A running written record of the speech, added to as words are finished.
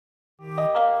Feels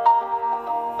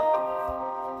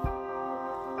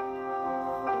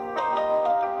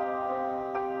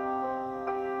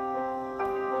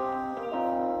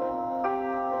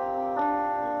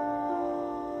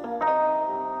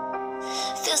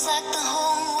like the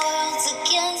whole world's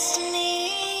against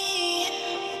me.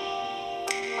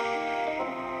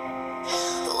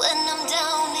 When I'm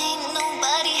down, ain't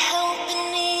nobody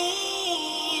helping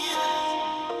me.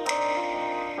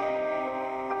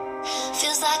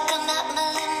 Feels like I'm at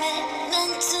my limit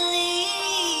mentally.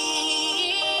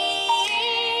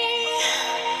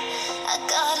 I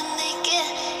gotta make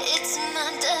it, it's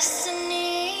my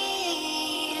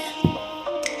destiny.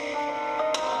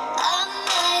 I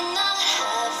might not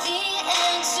have the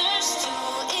answers to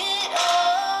it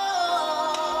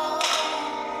all.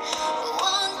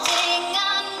 One thing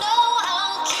I know,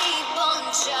 I'll keep on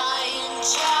trying,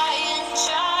 trying,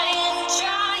 trying,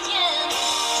 trying.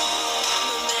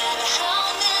 No matter how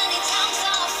many times I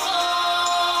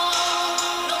fall,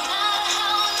 no matter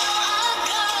how low I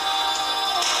go,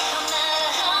 no matter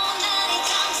how many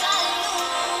times I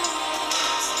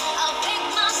lose, I'll pick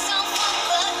myself up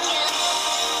again.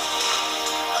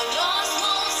 A loss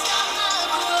won't stop my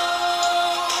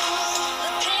growth. The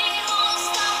pain won't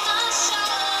stop my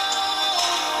show.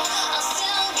 I'll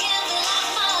still give life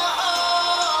my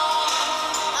all.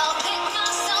 I'll pick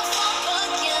myself up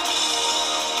again.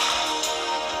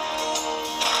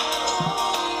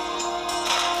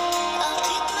 I'll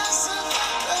pick myself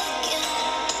up again.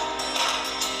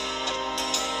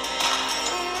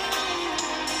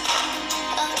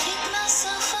 I'll pick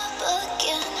myself up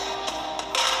again.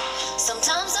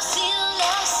 Sometimes I feel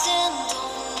lost and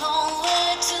don't know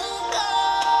where to go.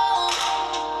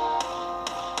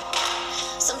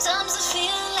 Sometimes I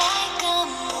feel like I'm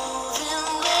moving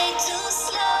way too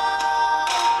slow.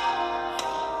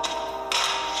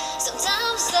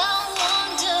 Sometimes I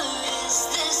wonder, is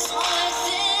this worth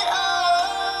it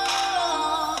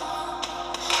all?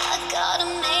 I gotta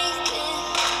make it.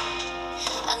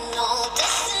 I know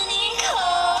destiny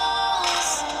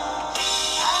calls.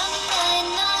 I might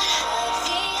not have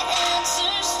the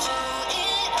answers to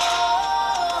it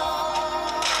all.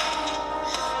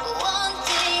 One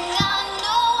thing I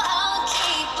know, I'll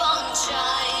keep on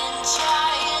trying,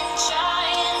 trying,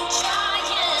 trying,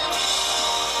 trying.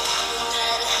 No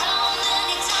matter how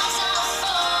many times I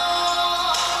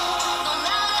fall, no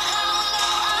matter how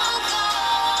low I go,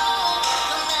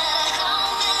 no matter how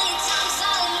many times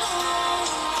I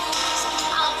lose,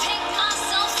 I'll pick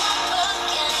myself up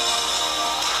again.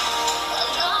 A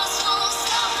loss won't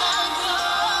stop my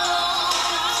growth.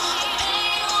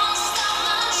 Pain won't stop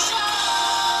my show.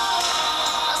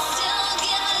 I'll still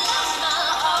give life my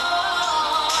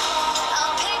all.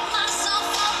 I'll pick myself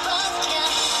up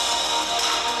again.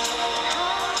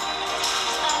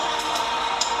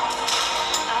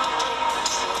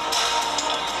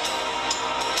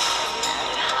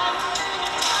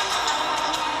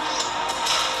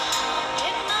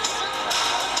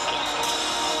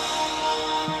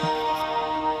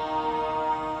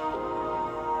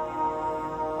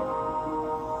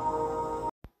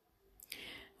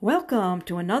 Welcome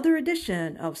to another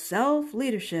edition of Self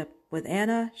Leadership with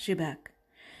Anna Schiebeck.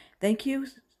 Thank you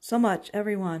so much,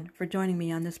 everyone, for joining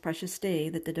me on this precious day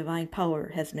that the divine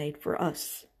power has made for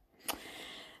us.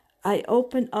 I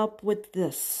open up with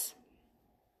this.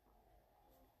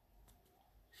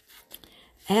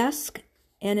 Ask,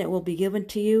 and it will be given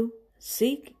to you.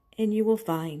 Seek, and you will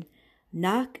find.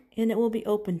 Knock, and it will be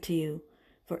opened to you.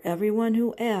 For everyone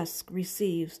who asks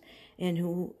receives, and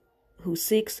who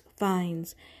seeks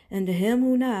finds, and to him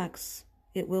who knocks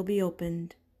it will be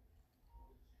opened.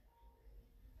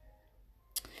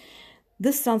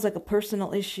 This sounds like a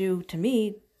personal issue to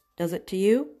me. Does it to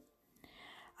you?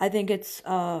 I think it's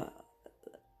a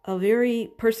very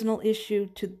personal issue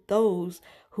to those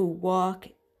who walk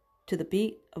to the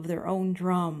beat of their own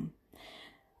drum.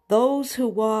 Those who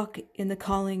walk in the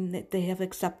calling that they have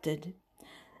accepted.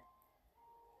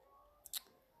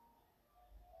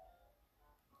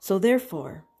 So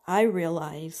therefore, I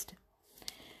realized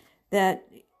that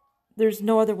there's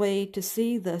no other way to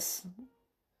see this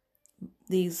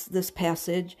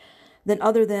passage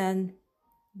other than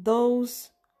those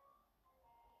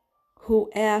who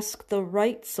ask the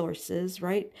right sources,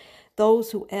 right?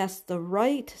 Those who ask the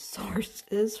right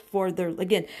sources for their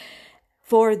life,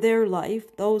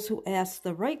 those who ask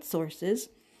the right sources,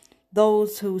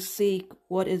 those who seek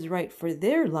what is right for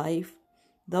their life,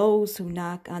 those who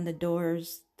knock on the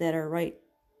doors that are right,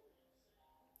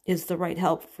 is the right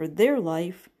help for their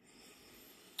life,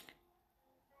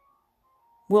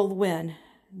 will win.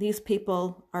 These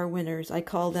people are winners. I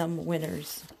call them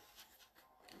winners.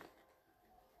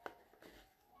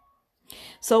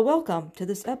 So welcome to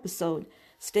this episode,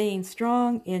 Staying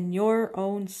Strong in Your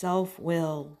Own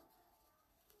Self-Will.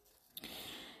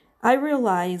 I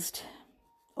realized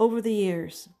over the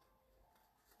years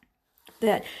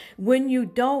that when you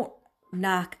don't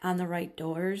knock on the right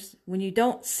doors, when you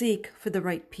don't seek for the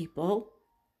right people,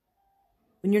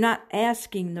 when you're not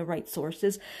asking the right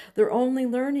sources, they're only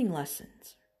learning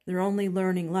lessons. They're only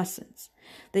learning lessons.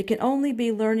 They can only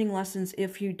be learning lessons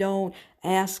if you don't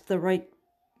ask the right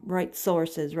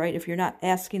sources, right? If you're not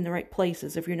asking the right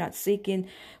places, if you're not seeking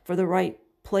for the right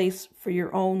place for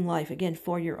your own life, again,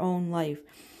 for your own life.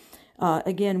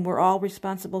 Again, we're all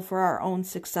responsible for our own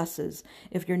successes.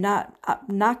 If you're not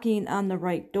knocking on the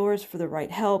right doors for the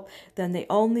right help, then they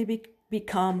only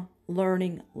become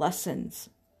learning lessons.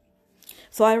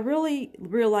 So I really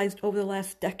realized over the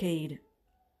last decade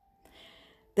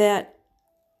that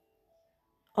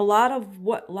a lot of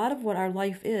what our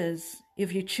life is,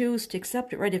 if you choose to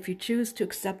accept it, right? If you choose to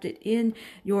accept it in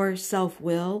your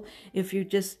self-will, if you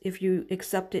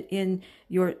accept it in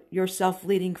your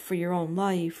self-leading for your own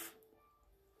life,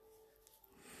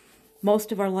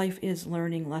 most of our life is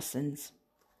learning lessons.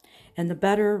 And the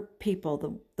better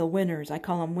people, the winners, I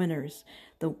call them winners,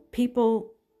 the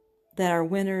people that are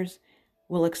winners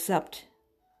will accept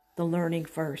the learning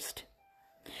first.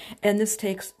 And this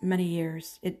takes many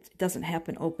years. It doesn't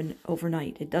happen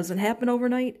overnight. It doesn't happen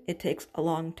overnight. It takes a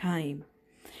long time.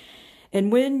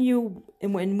 And when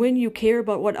you care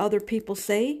about what other people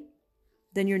say,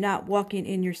 then you're not walking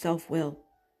in your self-will.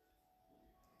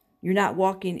 You're not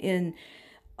walking in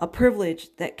a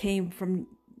privilege that came from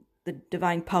the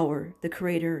divine power, the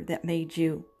creator that made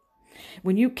you.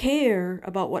 When you care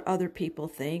about what other people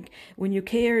think, when you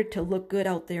care to look good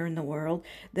out there in the world,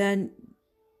 then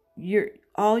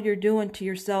all you're doing to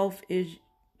yourself is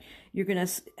you're going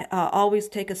to always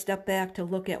take a step back to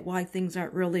look at why things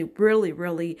aren't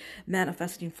really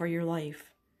manifesting for your life.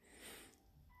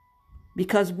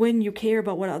 Because when you care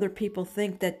about what other people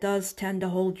think, that does tend to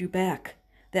hold you back.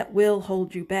 That will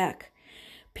hold you back.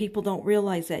 People don't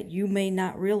realize that. You may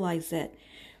not realize that.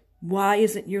 Why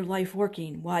isn't your life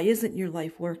working? Why isn't your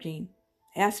life working?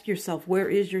 Ask yourself, where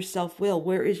is your self-will?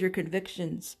 Where is your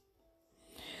convictions?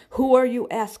 Who are you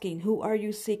asking? Who are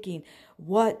you seeking?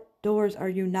 What doors are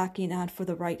you knocking on for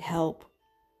the right help?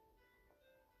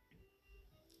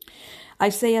 I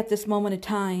say at this moment in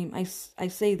time, I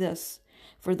say this,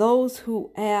 for those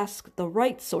who ask the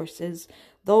right sources,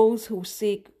 those who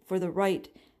seek for the right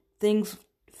things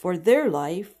for their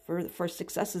life, for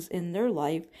successes in their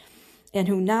life, and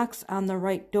who knocks on the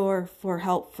right door for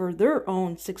help for their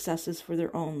own successes for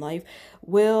their own life,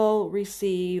 will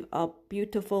receive a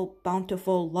beautiful,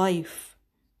 bountiful life.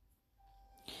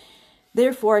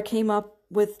 Therefore, I came up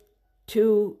with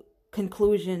two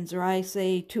conclusions, or I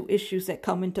say two issues that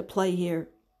come into play here.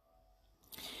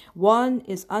 One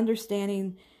is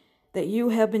understanding that you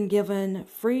have been given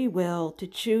free will to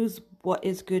choose what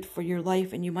is good for your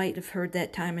life, and you might have heard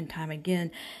that time and time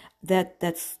again.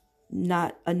 That's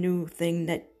not a new thing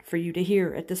that for you to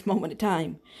hear at this moment in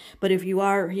time. But if you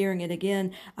are hearing it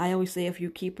again, I always say if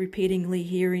you keep repeatedly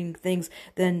hearing things,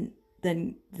 then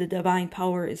the divine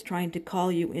power is trying to call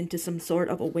you into some sort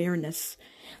of awareness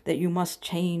that you must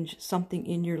change something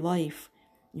in your life,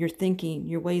 your thinking,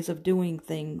 your ways of doing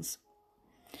things.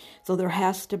 So there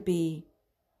has to be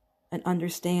an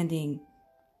understanding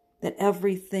that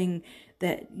everything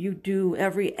that you do,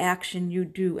 every action you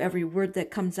do, every word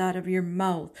that comes out of your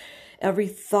mouth, every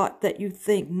thought that you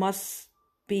think must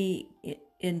be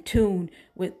in tune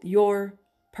with your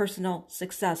personal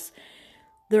success.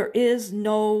 There is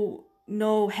no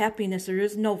happiness, there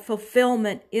is no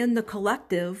fulfillment in the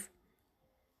collective.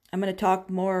 I'm going to talk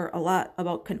a lot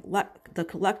about the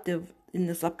collective in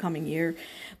this upcoming year,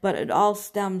 but it all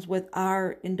stems with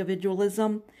our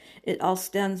individualism. It all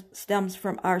stems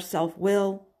from our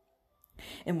self-will.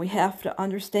 And we have to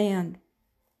understand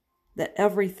that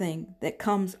everything that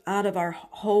comes out of our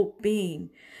whole being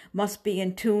must be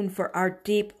in tune for our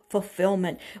deep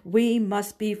fulfillment. We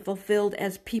must be fulfilled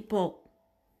as people.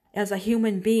 As a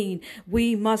human being,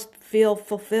 we must feel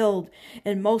fulfilled.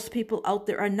 And most people out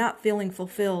there are not feeling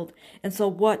fulfilled. And so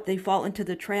what? They fall into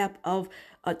the trap of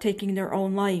taking their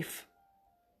own life,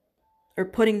 or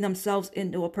putting themselves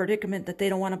into a predicament that they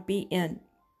don't want to be in.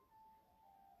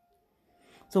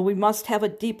 So we must have a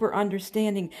deeper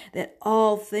understanding that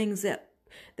all things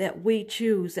that we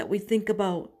choose, that we think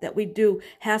about, that we do,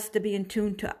 has to be in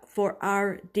tune for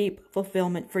our deep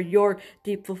fulfillment, for your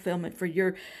deep fulfillment, for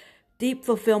your deep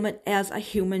fulfillment as a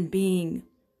human being.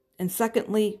 And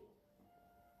secondly,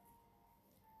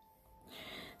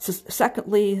 So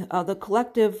secondly, the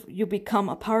collective you become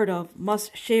a part of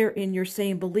must share in your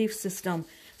same belief system.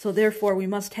 So therefore, we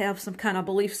must have some kind of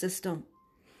belief system.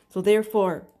 So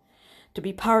therefore, to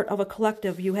be part of a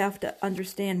collective, you have to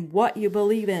understand what you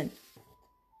believe in.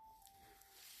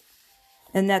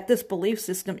 And that this belief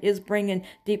system is bringing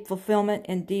deep fulfillment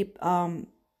and deep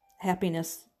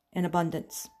happiness and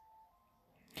abundance.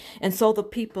 And so the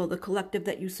people, the collective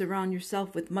that you surround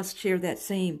yourself with must share that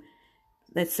same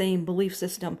belief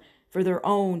system for their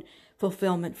own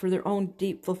fulfillment, for their own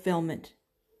deep fulfillment.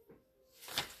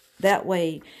 That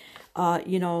way,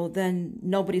 then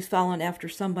nobody's following after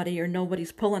somebody or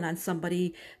nobody's pulling on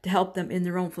somebody to help them in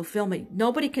their own fulfillment.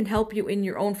 Nobody can help you in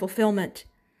your own fulfillment.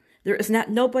 There is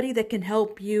nobody that can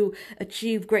help you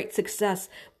achieve great success,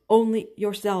 only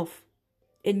yourself.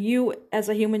 And you as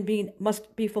a human being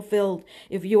must be fulfilled.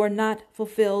 If you are not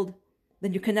fulfilled,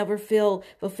 then you can never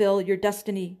fulfill your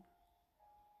destiny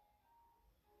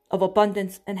of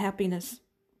abundance and happiness.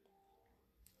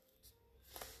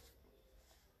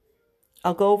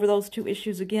 I'll go over those two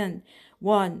issues again.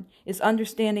 One is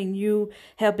understanding you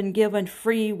have been given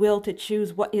free will to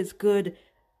choose what is good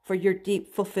for your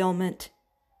deep fulfillment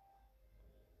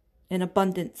and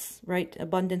abundance, right?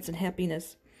 Abundance and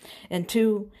happiness. And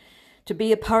two, to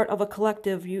be a part of a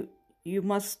collective, you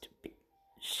must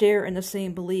share in the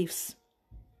same beliefs.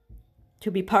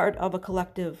 To be part of a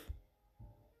collective,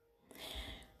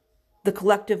 the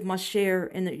collective must share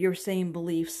in your same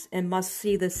beliefs and must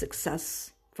see the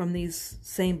success from these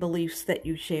same beliefs that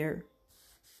you share.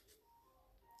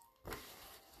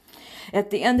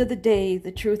 At the end of the day,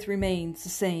 the truth remains the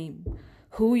same.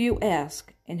 Who you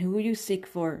ask and who you seek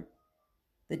for,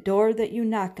 the door that you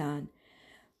knock on,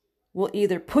 will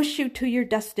either push you to your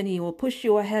destiny, will push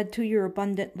you ahead to your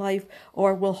abundant life,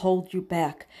 or will hold you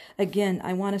back. Again,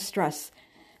 I want to stress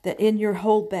that in your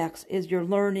holdbacks is your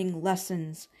learning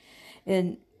lessons.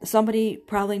 And somebody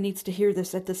probably needs to hear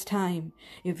this at this time.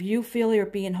 If you feel you're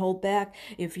being held back,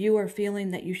 if you are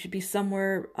feeling that you should be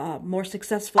somewhere more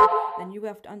successful, then you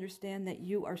have to understand that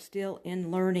you are still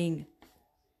in learning.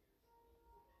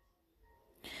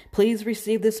 Please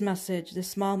receive this message, this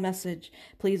small message.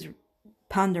 Please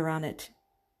ponder on it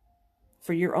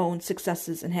for your own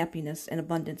successes and happiness and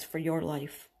abundance for your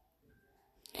life.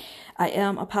 I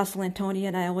am Apostle Antonia,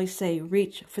 and I always say,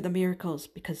 reach for the miracles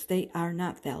because they are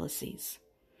not fallacies.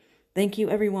 Thank you,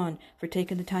 everyone, for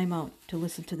taking the time out to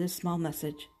listen to this small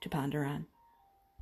message to ponder on.